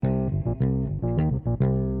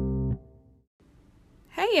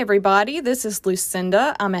everybody. This is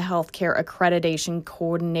Lucinda. I'm a healthcare accreditation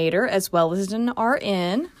coordinator as well as an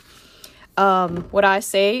RN. What I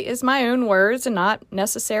say is my own words and not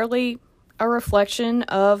necessarily a reflection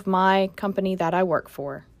of my company that I work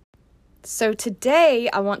for. So today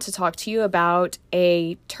I want to talk to you about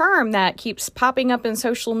a term that keeps popping up in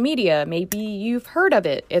social media. Maybe you've heard of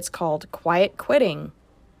it. It's called quiet quitting.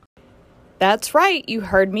 That's right. You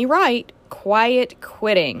heard me right. Quiet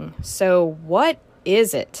quitting. So what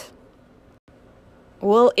is it?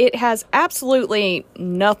 Well, it has absolutely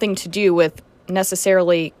nothing to do with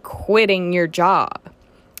necessarily quitting your job.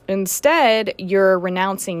 Instead, you're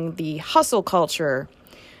renouncing the hustle culture,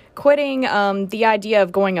 quitting the idea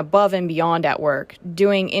of going above and beyond at work,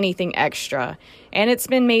 doing anything extra. And it's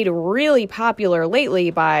been made really popular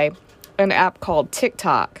lately by an app called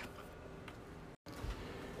TikTok.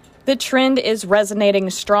 The trend is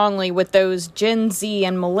resonating strongly with those Gen Z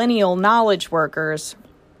and millennial knowledge workers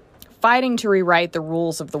fighting to rewrite the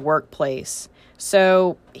rules of the workplace.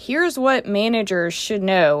 So here's what managers should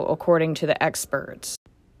know according to the experts.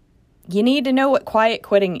 You need to know what quiet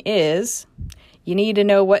quitting is. You need to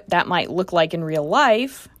know what that might look like in real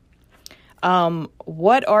life.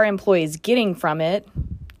 What are employees getting from it?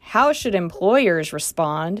 How should employers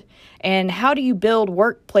respond? And how do you build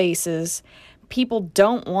workplaces people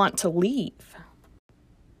don't want to leave?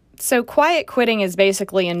 So quiet quitting is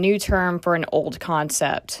basically a new term for an old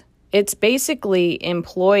concept. It's basically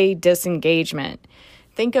employee disengagement.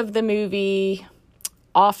 Think of the movie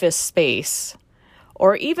Office Space,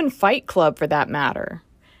 or even Fight Club for that matter.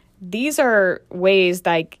 These are ways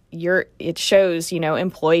like it shows,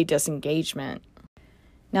 employee disengagement.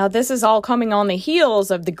 Now, this is all coming on the heels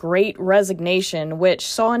of the Great Resignation, which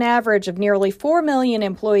saw an average of nearly 4 million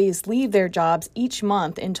employees leave their jobs each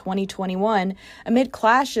month in 2021 amid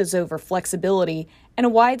clashes over flexibility and a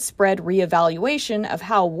widespread reevaluation of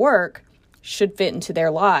how work should fit into their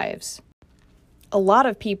lives. A lot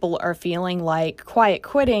of people are feeling like quiet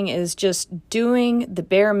quitting is just doing the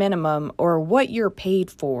bare minimum or what you're paid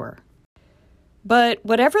for. But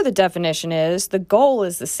whatever the definition is, the goal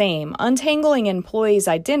is the same: untangling employees'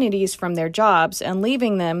 identities from their jobs and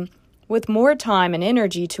leaving them with more time and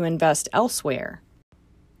energy to invest elsewhere.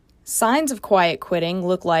 Signs of quiet quitting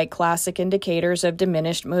look like classic indicators of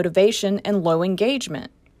diminished motivation and low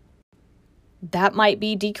engagement. That might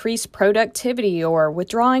be decreased productivity or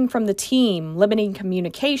withdrawing from the team, limiting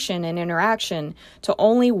communication and interaction to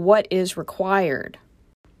only what is required.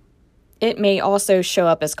 It may also show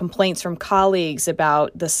up as complaints from colleagues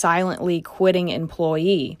about the silently quitting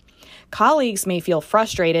employee. Colleagues may feel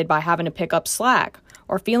frustrated by having to pick up slack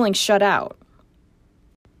or feeling shut out.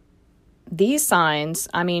 These signs,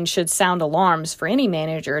 should sound alarms for any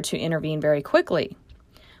manager to intervene very quickly.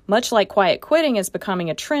 Much like quiet quitting is becoming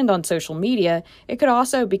a trend on social media, it could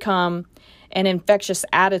also become an infectious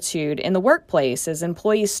attitude in the workplace as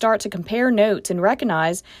employees start to compare notes and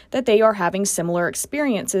recognize that they are having similar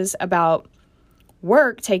experiences about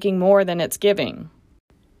work taking more than it's giving.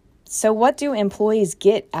 So what do employees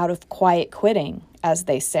get out of quiet quitting, as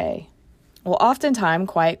they say? Well, oftentimes,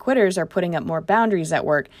 quiet quitters are putting up more boundaries at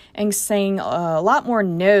work and saying a lot more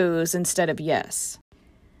no's instead of yes.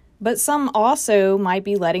 But some also might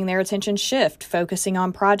be letting their attention shift, focusing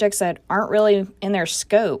on projects that aren't really in their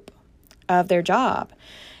scope of their job.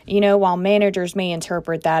 While managers may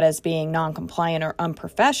interpret that as being non-compliant or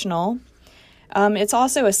unprofessional, it's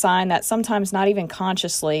also a sign that sometimes not even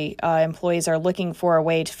consciously, employees are looking for a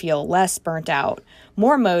way to feel less burnt out,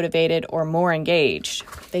 more motivated, or more engaged.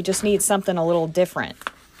 They just need something a little different.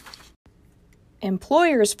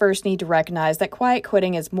 Employers first need to recognize that quiet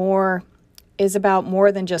quitting is about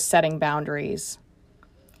more than just setting boundaries.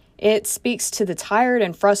 It speaks to the tired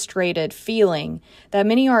and frustrated feeling that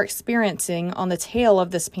many are experiencing on the tail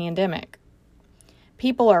of this pandemic.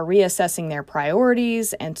 People are reassessing their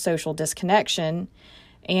priorities and social disconnection,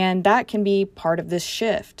 and that can be part of this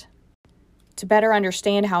shift. To better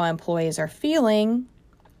understand how employees are feeling,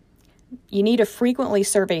 you need to frequently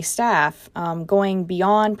survey staff, going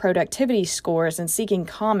beyond productivity scores and seeking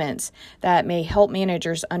comments that may help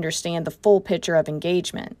managers understand the full picture of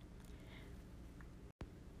engagement.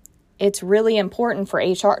 It's really important for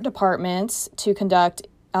HR departments to conduct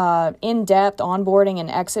in-depth onboarding and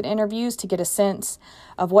exit interviews to get a sense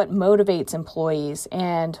of what motivates employees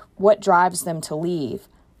and what drives them to leave.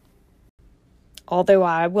 Although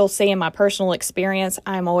I will say in my personal experience,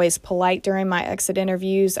 I'm always polite during my exit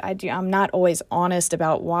interviews. I'm not always honest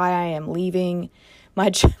about why I am leaving my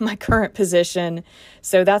current position.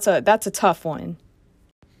 So that's a tough one.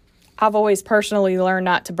 I've always personally learned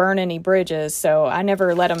not to burn any bridges, so I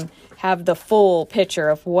never let them have the full picture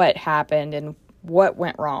of what happened and what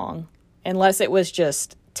went wrong, unless it was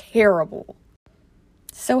just terrible.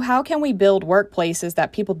 So how can we build workplaces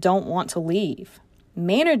that people don't want to leave?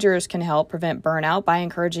 Managers can help prevent burnout by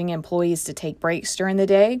encouraging employees to take breaks during the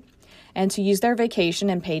day and to use their vacation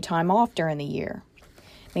and paid time off during the year.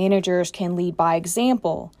 Managers can lead by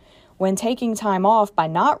example when taking time off by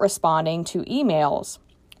not responding to emails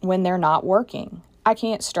when they're not working. I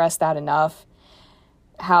can't stress that enough,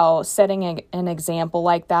 how setting an example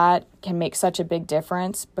like that can make such a big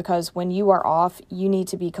difference, because when you are off, you need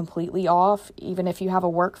to be completely off. Even if you have a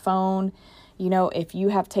work phone, if you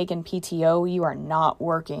have taken PTO, you are not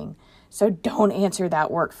working. So don't answer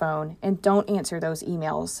that work phone and don't answer those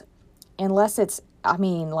emails unless it's,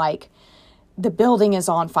 like the building is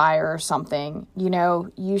on fire or something.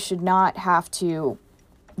 You should not have to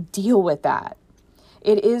deal with that.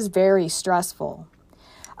 It is very stressful.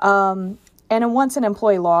 And once an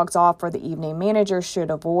employee logs off for the evening, managers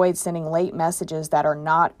should avoid sending late messages that are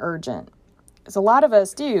not urgent. As a lot of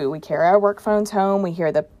us do, we carry our work phones home, we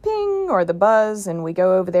hear the ping or the buzz, and we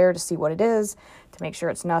go over there to see what it is, to make sure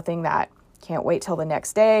it's nothing that can't wait till the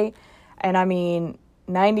next day. And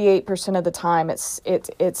 98% of the time,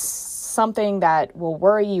 it's something that will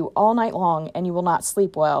worry you all night long, and you will not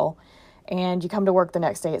sleep well. And you come to work the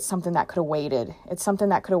next day, it's something that could have waited. It's something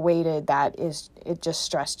that could have waited it just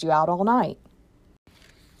stressed you out all night.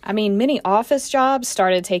 Many office jobs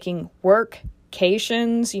started taking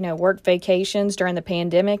workcations, work vacations during the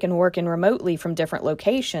pandemic and working remotely from different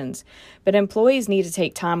locations. But employees need to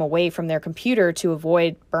take time away from their computer to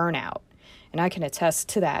avoid burnout. And I can attest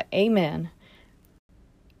to that. Amen.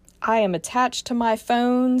 I am attached to my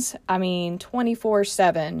phones,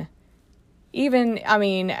 24/7.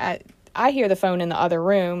 I hear the phone in the other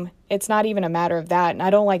room. It's not even a matter of that, and I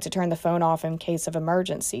don't like to turn the phone off in case of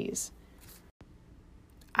emergencies.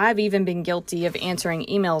 I've even been guilty of answering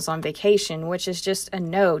emails on vacation, which is just a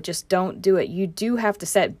no. Just don't do it. You do have to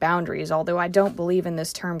set boundaries, although I don't believe in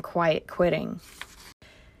this term quiet quitting.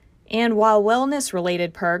 And while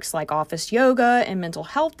wellness-related perks like office yoga and mental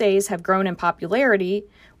health days have grown in popularity,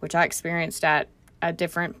 which I experienced at a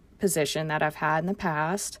different position that I've had in the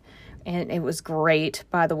past, and it was great,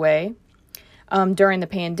 by the way, during the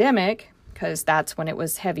pandemic, because that's when it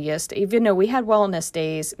was heaviest. Even though we had wellness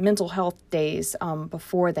days, mental health days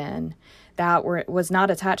before then, that was not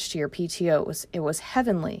attached to your PTO. It was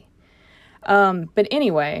heavenly. But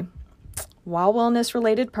anyway, while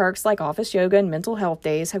wellness-related perks like office yoga and mental health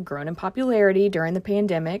days have grown in popularity during the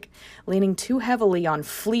pandemic, leaning too heavily on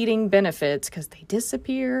fleeting benefits because they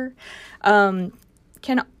disappear,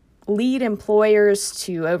 can lead employers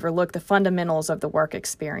to overlook the fundamentals of the work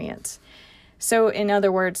experience. So in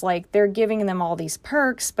other words, they're giving them all these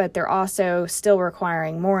perks, but they're also still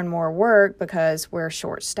requiring more and more work because we're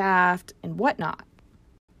short-staffed and whatnot,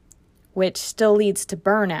 which still leads to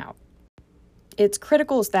burnout. It's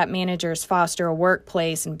critical that managers foster a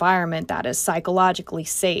workplace environment that is psychologically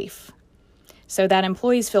safe so that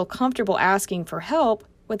employees feel comfortable asking for help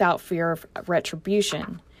without fear of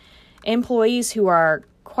retribution. Employees who are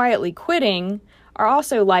quietly quitting are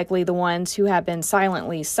also likely the ones who have been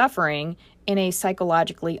silently suffering in a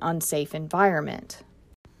psychologically unsafe environment.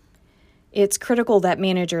 It's critical that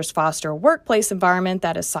managers foster a workplace environment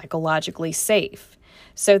that is psychologically safe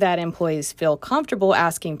so that employees feel comfortable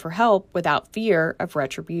asking for help without fear of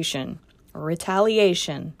retribution or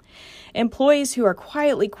retaliation. Employees who are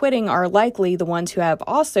quietly quitting are likely the ones who have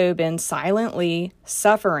also been silently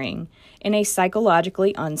suffering in a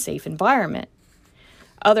psychologically unsafe environment.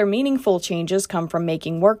 Other meaningful changes come from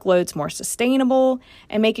making workloads more sustainable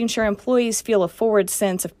and making sure employees feel a forward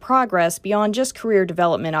sense of progress beyond just career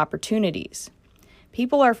development opportunities.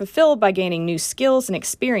 People are fulfilled by gaining new skills and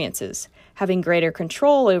experiences, having greater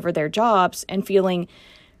control over their jobs, and feeling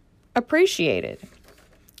appreciated,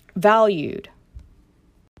 valued.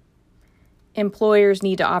 Employers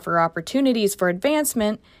need to offer opportunities for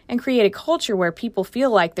advancement and create a culture where people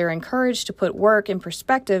feel like they're encouraged to put work in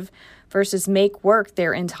perspective versus make work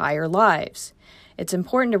their entire lives. It's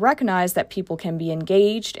important to recognize that people can be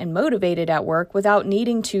engaged and motivated at work without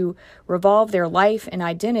needing to revolve their life and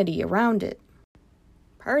identity around it.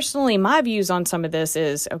 Personally, my views on some of this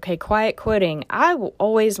is, quiet quitting. I will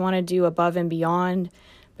always want to do above and beyond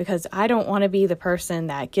because I don't want to be the person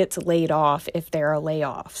that gets laid off if there are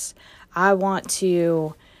layoffs. I want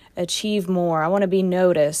to achieve more. I want to be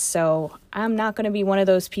noticed. So I'm not going to be one of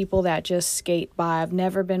those people that just skate by. I've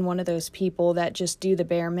never been one of those people that just do the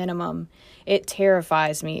bare minimum. It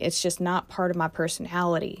terrifies me. It's just not part of my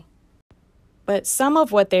personality. But some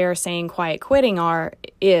of what they are saying quiet quitting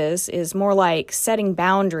is more like setting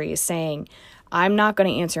boundaries, saying, I'm not going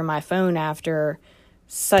to answer my phone after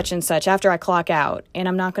such and such after I clock out, and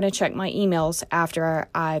I'm not going to check my emails after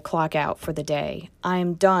I clock out for the day.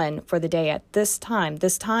 I'm done for the day at this time.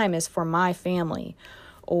 This time is for my family.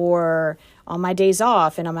 Or on my days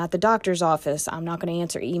off and I'm at the doctor's office, I'm not going to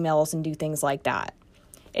answer emails and do things like that.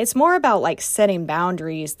 It's more about like setting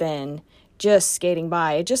boundaries than just skating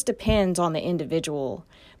by. It just depends on the individual.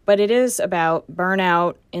 But it is about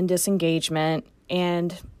burnout and disengagement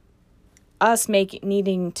and us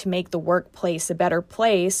needing to make the workplace a better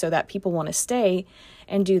place so that people want to stay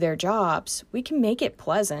and do their jobs. We can make it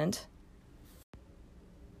pleasant.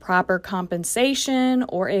 Proper compensation,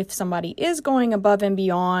 or if somebody is going above and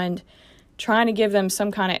beyond, trying to give them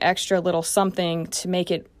some kind of extra little something to make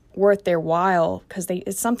it worth their while, because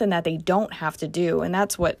it's something that they don't have to do. And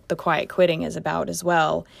that's what the quiet quitting is about as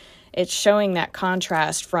well. It's showing that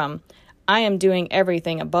contrast from I am doing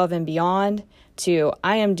everything above and beyond to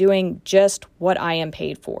I am doing just what I am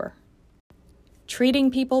paid for. Treating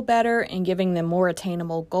people better and giving them more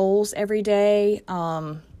attainable goals every day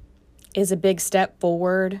is a big step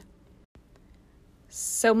forward.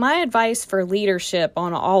 So my advice for leadership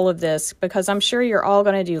on all of this, because I'm sure you're all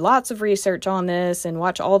going to do lots of research on this and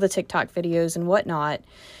watch all the TikTok videos and whatnot,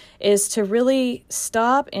 is to really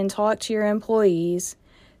stop and talk to your employees,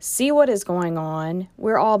 see what is going on.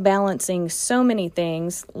 We're all balancing so many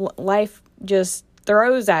things. Life just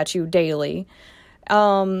throws at you daily.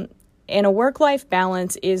 And a work-life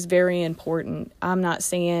balance is very important. I'm not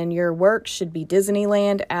saying your work should be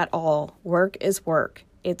Disneyland at all. Work is work.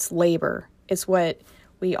 It's labor. It's what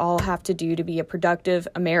we all have to do to be a productive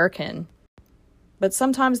American. But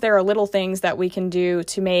sometimes there are little things that we can do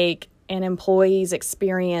to make an employee's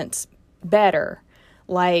experience better.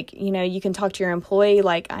 Like, you can talk to your employee,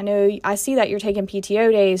 like, I see that you're taking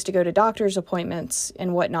PTO days to go to doctor's appointments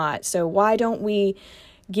and whatnot. So why don't we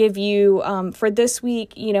give you, for this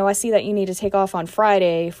week, I see that you need to take off on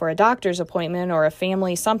Friday for a doctor's appointment or a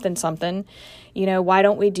family something. Why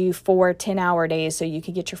don't we do 4 10-hour days so you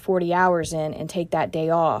can get your 40 hours in and take that day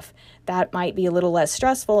off? That might be a little less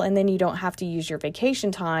stressful, and then you don't have to use your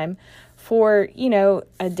vacation time for,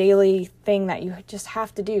 a daily thing that you just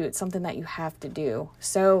have to do. It's something that you have to do.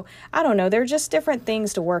 So, I don't know. They're just different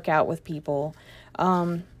things to work out with people.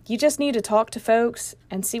 You just need to talk to folks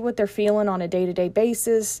and see what they're feeling on a day-to-day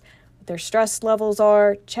basis, what their stress levels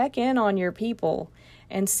are. Check in on your people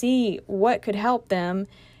and see what could help them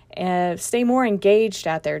stay more engaged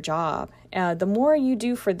at their job. The more you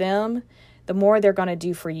do for them, the more they're going to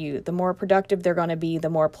do for you. The more productive they're going to be, the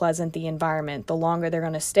more pleasant the environment. The longer they're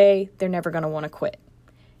going to stay, they're never going to want to quit.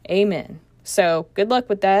 Amen. So good luck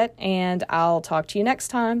with that, and I'll talk to you next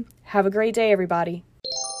time. Have a great day, everybody.